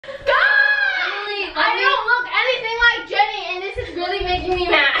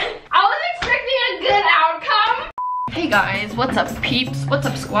Hey guys, what's up peeps? What's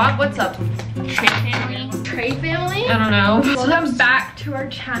up squad? What's up Trey family? Trey family? I don't know. Welcome back to our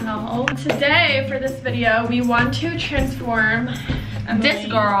channel. Today for this video we want to transform This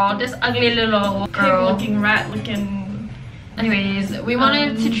girl, this ugly little girl. Looking rat looking. Anyways, we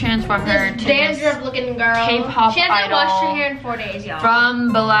wanted to transform her to dandruff looking girl. K-pop She hasn't idol washed her hair in 4 days, y'all.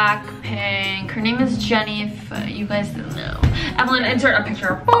 from Blackpink. Her name is Jennie, if you guys didn't know. Evelyn, insert a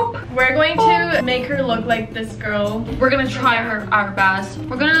picture. Boop. We're going to make her look like this girl. We're gonna try our best.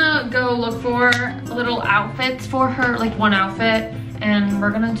 We're gonna go look for little outfits for her, like one outfit, and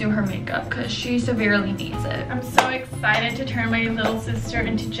we're gonna do her makeup because she severely needs it. I'm so excited to turn my little sister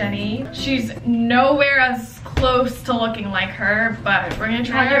into Jennie. She's nowhere as close to looking like her, but we're gonna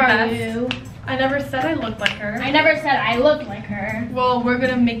try our best. I never said I looked like her. I never said I looked like her. Well, we're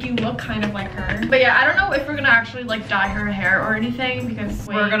gonna make you look kind of like her. But yeah, I don't know if we're gonna actually like dye her hair or anything because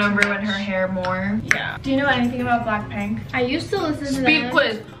We're gonna ruin her hair more. Yeah. Do you know anything about Blackpink? I used to listen to Speed them.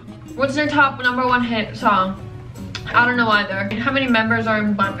 quiz. What's their top #1 hit song? I don't know either. How many members are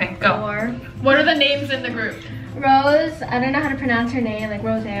in Blackpink? Go. 4. What are the names in the group? Rose, I don't know how to pronounce her name, like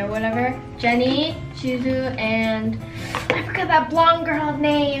Rose or whatever. Jennie, Shizu, and I forgot that blonde girl's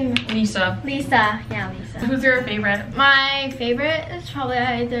name. Lisa. Lisa. Yeah, Lisa. Who's your favorite? My favorite is probably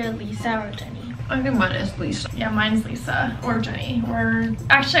either Lisa or Jennie. I think mine is Lisa. Yeah, mine's Lisa or Jennie. Or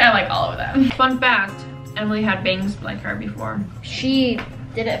actually, I like all of them. Fun fact, Emily had bangs like her before. She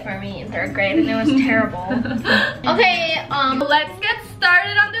did it for me in 3rd grade and it was terrible. Okay, Let's get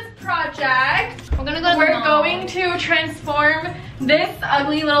started on this project. we're gonna go to the We're mall. going to transform this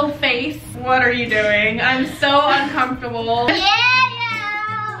ugly little face. What are you doing? I'm so uncomfortable.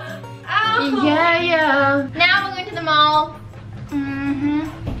 Yeah! Ow. Yeah. Now we're going to the mall.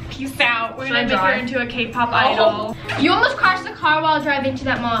 Peace out. We're Should gonna I make her drive? into a K-pop idol. You almost crashed the car while driving to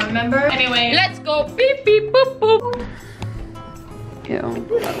that mall, remember? Anyway, Let's go. Beep beep boop boop. Ew.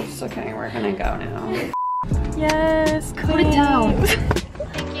 Gross. Okay, we're gonna go now. yes, Put it down.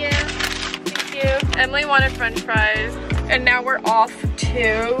 Thank you. Thank you. Emily wanted French fries, and now we're off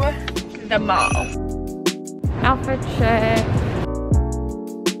to the mall. Outfit check.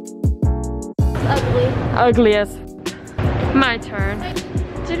 It's ugly. Ugliest. My turn.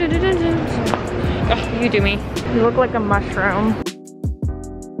 You do me. You look like a mushroom.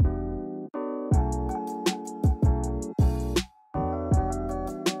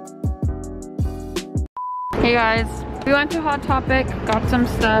 Hey guys, we went to Hot Topic, got some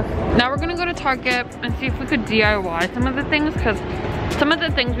stuff. Now we're gonna go to Target and see if we could DIY some of the things, because some of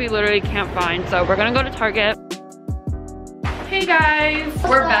the things we literally can't find. So we're gonna go to Target. Hey guys,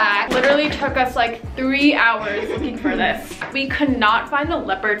 we're back. Literally took us like 3 hours looking for this. We could not find the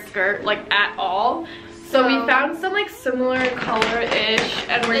leopard skirt like at all. So we found some like similar color-ish,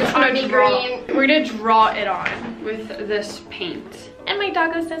 and we're gonna draw it on With this paint. And my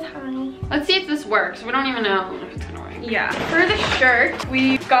doggo says hi. Let's see if this works. We don't even know if it's gonna work. Yeah. For the shirt,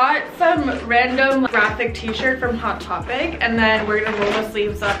 we got some random graphic t-shirt from Hot Topic, and then we're gonna roll the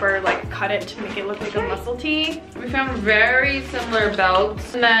sleeves up or like cut it to make it look like a muscle tee. We found very similar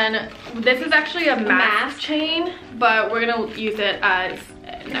belts. And then this is actually a mask chain, but we're gonna use it as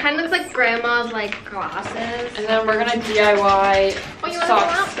It kind of looks like grandma's like glasses. And then we're gonna DIY Oh, you wanna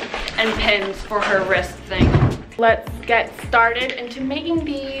socks go and pins for her wrist thing. Let's get started into making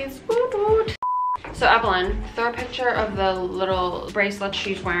these. Woot woot. So Evelyn, throw a picture of the little bracelet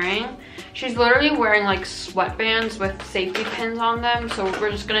she's wearing. She's literally wearing like sweatbands with safety pins on them, so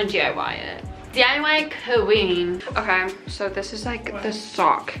we're just gonna DIY it. DIY queen. Okay, so this is like the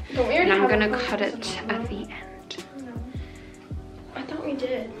sock, and I'm gonna cut it at the end. I thought we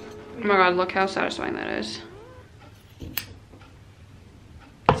did. Oh my god, look how satisfying that is.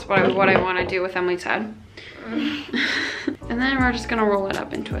 That's what I want to do with Emily's head. And then we're just gonna roll it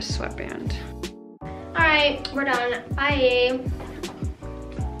up into a sweatband. Alright, we're done. Bye.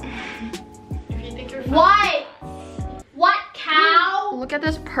 If you think you're What? What, cow? Look at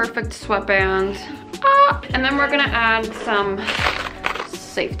this perfect sweatband. Ah, and then we're gonna add some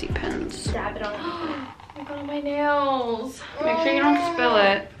safety pins. Dab it on. I got on my nails. Make sure you don't spill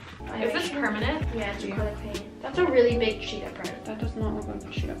it. Is this permanent? Yeah, it's acrylic paint. That's a really big sheet of print. That does not look like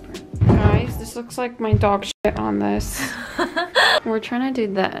a sheet of print. Guys, this looks like my dog shit on this. We're trying to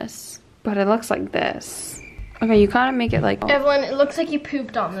do this, but it looks like this. Okay, you gotta make it like... Evelyn, it looks like you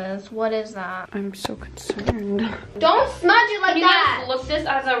pooped on this. What is that? I'm so concerned. Don't smudge it like You that. guys look this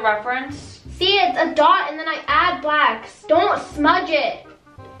as a reference. See, it's a dot and then I add blacks. Don't smudge it.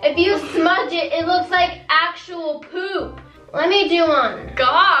 If you smudge it, it looks like actual poop. Let me do one.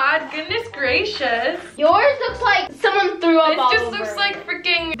 God, goodness gracious. gracious. Yours looks like someone threw up all This over. just looks like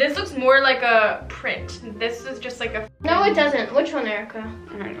freaking, this looks more like a print. This is just like a. No, it doesn't. Which one, Erica?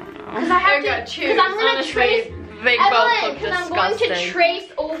 I don't know. Because I have Erica, to. choose. Because I'm gonna Honestly, trace. they both Evelyn, look because I'm going to disgusting.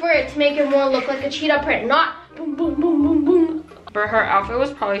 trace over it to make it more look like a cheetah print, not boom, boom, boom, boom, boom. But her outfit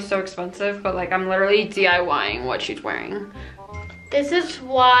was probably so expensive, but like I'm literally DIYing what she's wearing. This is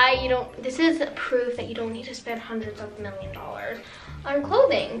why you don't. This is proof that you don't need to spend hundreds of $1,000,000 on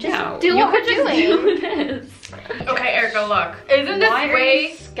clothing. Just do what we're doing. This. Okay, Erica, look. Isn't this Why are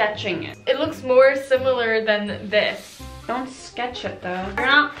way? you sketching it? It looks more similar than this. Don't sketch it though. You're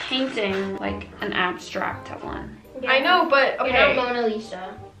not painting like an abstract one. I know, but You're okay. not Mona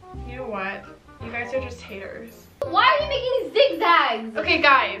Lisa. You know what? You guys are just haters. Why are you making zigzags? Okay,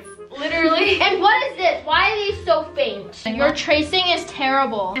 guys. Literally. And what is this? Why are these so faint? Your tracing is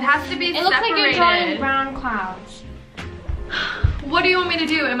terrible. It has to be It looks like you're drawing separated. brown clouds. What do you want me to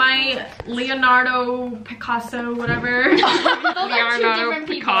do? Am I Leonardo, Picasso, whatever? Those are two Leonardo different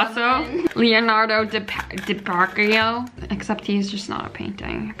people. Picasso, Leonardo DiCaprio, except he's just not a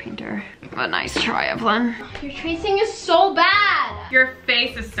painter. But nice try, Evelyn. Your tracing is so bad. Your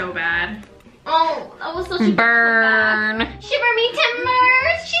face is so bad. Oh, that was such a Burn. Shiver me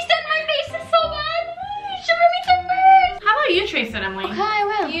timbers. She said my face is so bad. Shiver me timbers. How about you trace it, Emily? Okay, I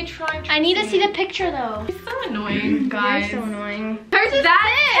will. You try. I need to see the picture though. It's so annoying, guys. You're so annoying. Hers is That's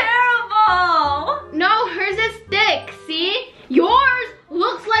thick. terrible. No, hers is thick. See? Yours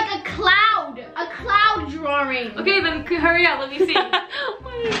looks like a cloud. A cloud drawing. Okay, then hurry up. Let me see.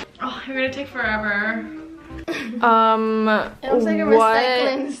 Oh, you're gonna take forever. It looks like a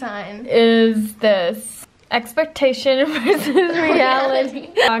recycling sign. Is this expectation versus reality?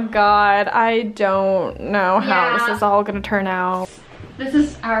 Oh God, I don't know how this is all gonna turn out. This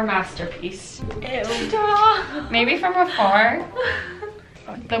is our masterpiece. Ew. Maybe from afar.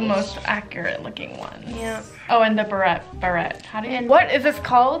 The most accurate looking ones. Yeah. Oh, and the barrette. How do you? What is this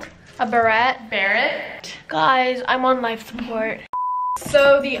called? A barrette. Barrette. Guys, I'm on life support.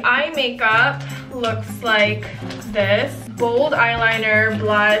 So the eye makeup looks like this. Bold eyeliner,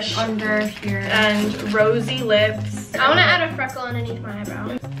 blush, Under here. and rosy lips. I want to add a freckle underneath my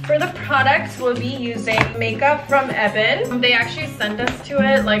eyebrow. For the products, we'll be using makeup from Evan. They actually sent us to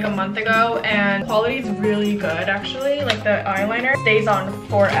it like a month ago, and quality is really good actually. Like the eyeliner stays on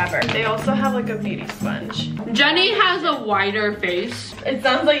forever. They also have like a beauty sponge. Jennie has a wider face. It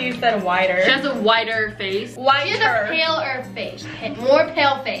sounds like you said wider. She has a wider face. She has a paler face. More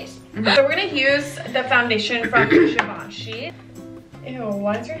pale face. So we're gonna use the foundation from Givenchy. Ew,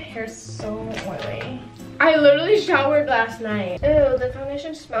 why is your hair so oily? I literally showered last night. Ew, the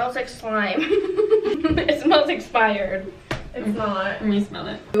foundation smells like slime. It smells expired. It's not. Let me smell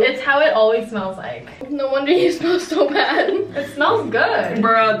it. It's how it always smells like. No wonder you smell so bad. It smells good.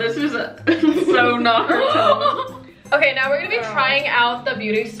 Bro, this was so not her tone. Okay, now we're gonna be trying out the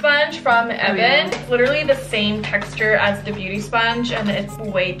beauty sponge from Evan. yeah. It's literally the same texture as the beauty sponge, and it's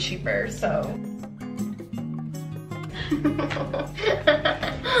way cheaper, so.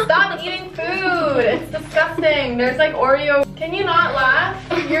 Stop eating food! It's disgusting. There's like Oreo. Can you not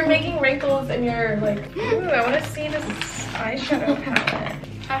laugh? You're making wrinkles and you're like, ooh, I wanna see this eyeshadow palette.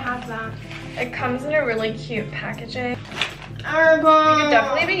 I have that. It comes in a really cute packaging. We could Argon.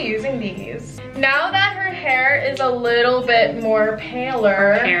 definitely be using these. Now that her hair is a little bit more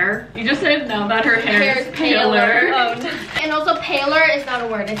paler. Hair? You just said now that her hair is paler. Oh, no. And also paler is not a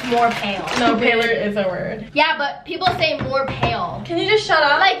word, it's more pale. No, paler is a word. Yeah, but people say more pale. Can you just shut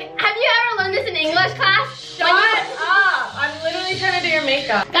up? Like, have you ever learned this in English class? Shut up! I'm literally trying to do your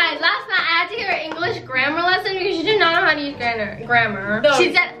makeup. Guys, last night I had to give her English grammar lesson because she did not know how to use grammar. No.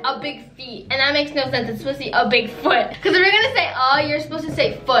 She said a big feet, and that makes no sense. It's supposed to be a big foot. Because if you're gonna say you're supposed to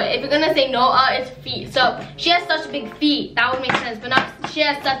say foot. If you're gonna say no it's feet. So she has such big feet. That would make sense, but not she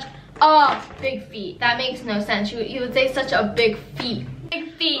has such big feet. That makes no sense. You would say such a big feet.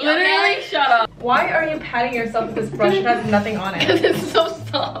 Big feet. Literally, okay? shut up. Why are you patting yourself with this brush? It has nothing on it. Because it's so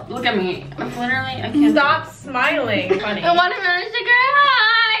soft. Look at me. I'm literally, I can't. Stop smiling, funny. I want to manage to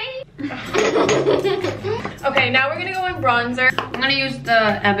hi. Okay, now we're gonna go in bronzer. I'm gonna use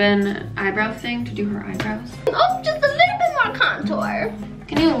the Evan eyebrow thing to do her eyebrows. Oh, just a little bit more contour.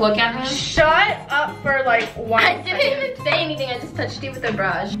 Can you look at me? Shut up for like 1 I didn't second. even say anything. I just touched you with a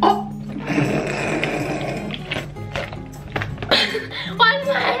brush. Oh! Why does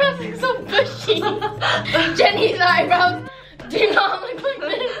my eyebrows look so bushy? Jennie's eyebrows do not look like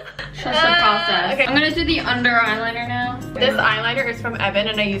this. Trust the process. Okay. I'm gonna do the under eyeliner now. This eyeliner is from Evan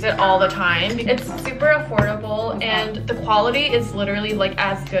and I use it all the time. It's super affordable and the quality is literally like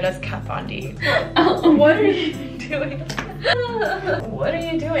as good as Kat Von D. What are you doing? What are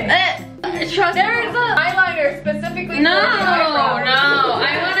you doing? Trust there's an eyeliner specifically for the eyebrows. No,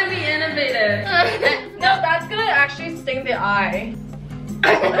 I want to be innovative. No, that's gonna actually sting the eye.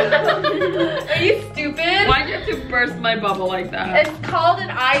 Are you stupid? Why'd you have to burst my bubble like that? It's called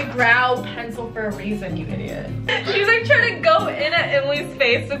an eyebrow pencil for a reason, you idiot. She's like trying to go in at Emily's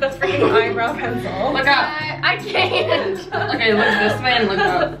face with a freaking eyebrow pencil. Look up. I can't. Okay, look this way and look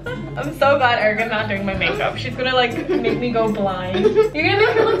up. I'm so glad Erica's not doing my makeup. She's gonna like make me go blind. You're gonna make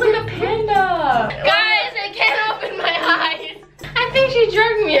her look like a panda. Guys, I can't open my eyes. I think she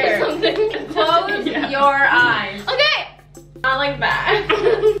drugged me or something. Close your eyes. Okay. Not like that.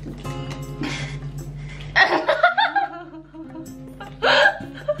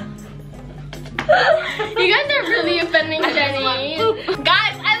 You guys are really offending Jennie.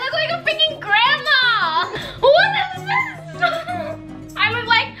 Guys, I look like a freaking grandma. What is this? I was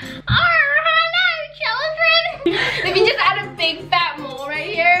like, hello, children. If you just add a big fat mole right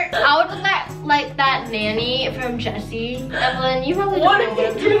here, I would look like that nanny from Jessie. Evelyn, you probably don't know what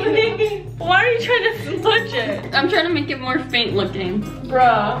I'm doing. Why are you trying to smudge it? I'm trying to make it more faint looking.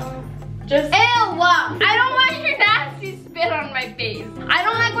 Bruh. Just Ew! I don't want your nasty spit on my face. I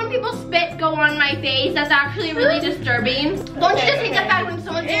don't like when people spit go on my face. That's actually really disturbing. Don't you just hate the fact when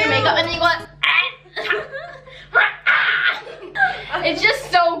someone's doing your makeup and then you go it's just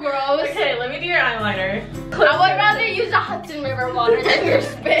so gross. okay, let me do your eyeliner. I would rather use the Hudson River water than your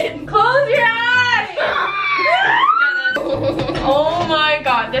spit. Close your eyes! Oh my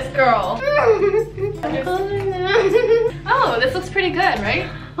god, this girl. Oh, this looks pretty good, right?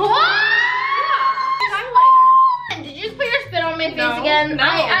 What? Eyeliner. Did you just put your spit on my face No, again? no.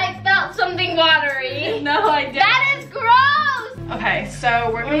 I felt something watery. No, I didn't. That is gross! Okay,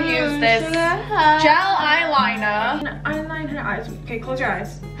 so we're gonna use this gel eyeliner. Eyeliner her eyes. Okay, close your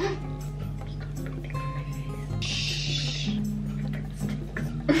eyes.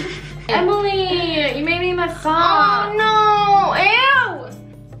 Emily, you made me mess up. Oh no!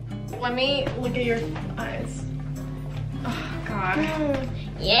 Ew! Let me look at your eyes. Oh god.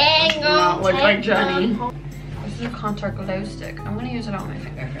 Yeah, go. Not look like take Jennie. them. This is a contour glow stick. I'm gonna use it on my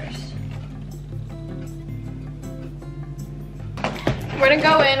finger first. We're gonna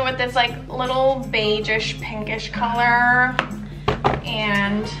go in with this like little beigeish pinkish color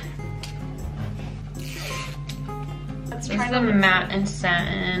and let's This try is a matte and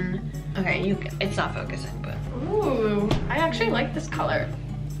satin. Okay, it's not focusing, but. Ooh, I actually like this color.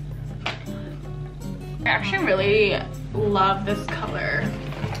 I actually really love this color.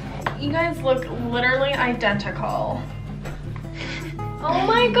 You guys look literally identical. Oh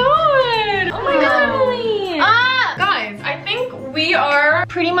my god! Oh my god, Emily! Guys, I think we are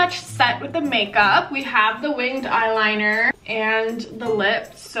pretty much set with the makeup. We have the winged eyeliner and the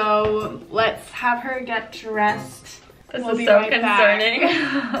lips, so let's have her get dressed. This We'll is be so right back. concerning.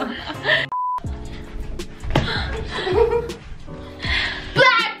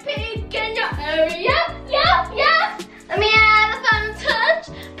 Blackpink, can you hurry up? Yeah. Let me add a fun touch.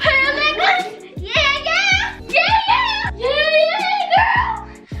 Perfect. Yeah, girl.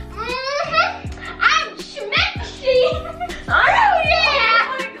 I'm schmexy. Oh yeah. Oh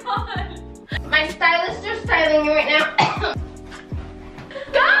my god. My stylists are styling me right now.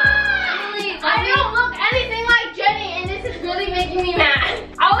 Guys, I don't look anything like Jennie, and this is really making me mad.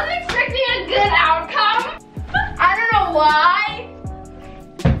 I was expecting a good outcome. I don't know why.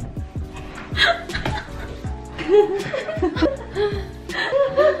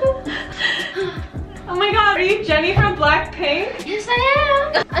 Oh my god, are you Jennie from Blackpink? Yes,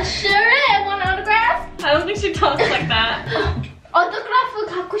 I am. I sure am. Want an autograph? I don't think she talks like that. autograph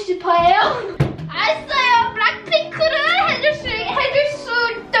갖고 싶어요? 알았어요. 블랙핑크를 해줄 수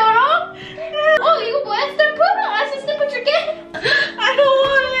있도록. 이거 뭐야? 스탬프? 알았어, 스탬프 줄게. I don't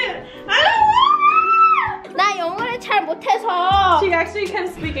want it. I don't want it. 나 영어를 잘 못해서. She actually can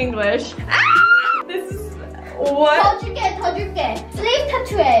speak English. This is what? 더 줄게. 슬립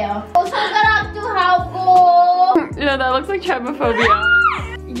타투예요. 손가락도 하고. Yeah, that looks like trypophobia.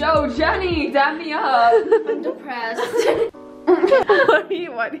 Yo, Jennie, dab me up. I'm depressed.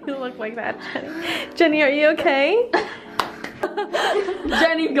 Why do you look like that, Jennie? Are you okay?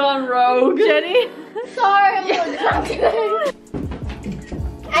 Jennie gone rogue. Jennie? Sorry, I'm a little drunk today.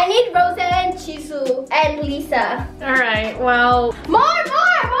 I need Rosa and Chisu and Lisa. Alright, well. More!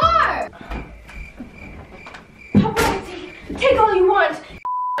 Paparazzi, take all you want.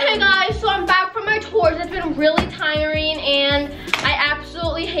 Hey guys, so I'm back from my tours. It's been really tiring and I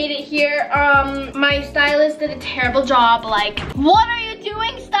absolutely hate it here. My stylist did a terrible job. Like, what are you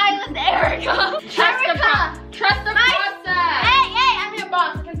doing, stylist Erica? Trust the process. Hey, I'm your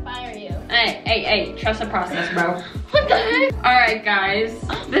boss. I can fire you. Hey, trust the process, bro. What the heck? All right, guys.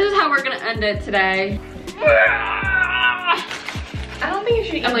 This is how we're gonna end it today. I don't think you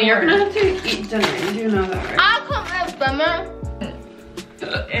should eat Emily, more. you're gonna have to eat dinner. You do know that, right? I'll come out, summer.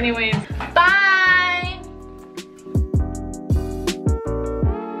 Anyways. Bye.